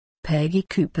Peggy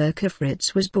Cooper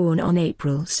Cafritz was born on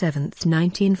April 7,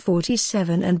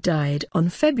 1947 and died on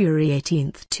February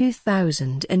 18,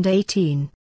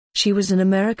 2018. She was an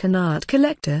American art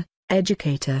collector,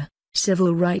 educator,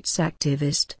 civil rights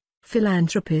activist,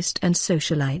 philanthropist and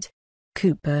socialite.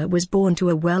 Cooper was born to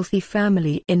a wealthy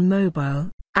family in Mobile,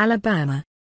 Alabama.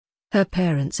 Her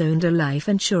parents owned a life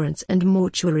insurance and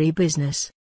mortuary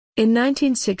business. In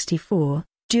 1964,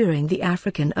 during the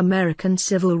African American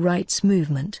Civil Rights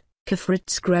Movement,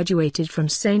 Cafritz graduated from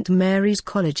St. Mary's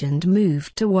College and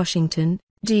moved to Washington,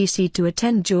 D.C. to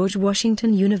attend George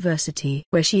Washington University,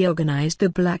 where she organized the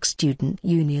Black Student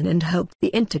Union and helped the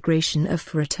integration of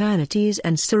fraternities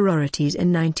and sororities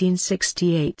in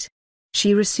 1968.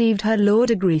 She received her law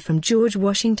degree from George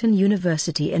Washington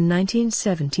University in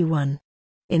 1971.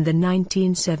 In the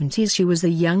 1970s she was the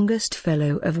youngest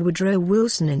fellow of Woodrow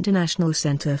Wilson International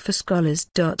Center for Scholars.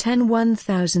 In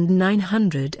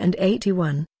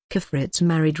 1981, Cafritz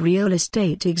married real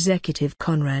estate executive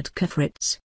Conrad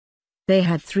Cafritz. They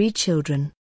had 3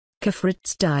 children.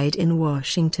 Cafritz died in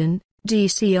Washington,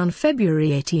 D.C. on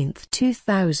February 18,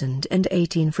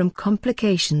 2018 from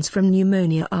complications from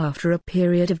pneumonia after a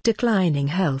period of declining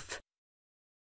health.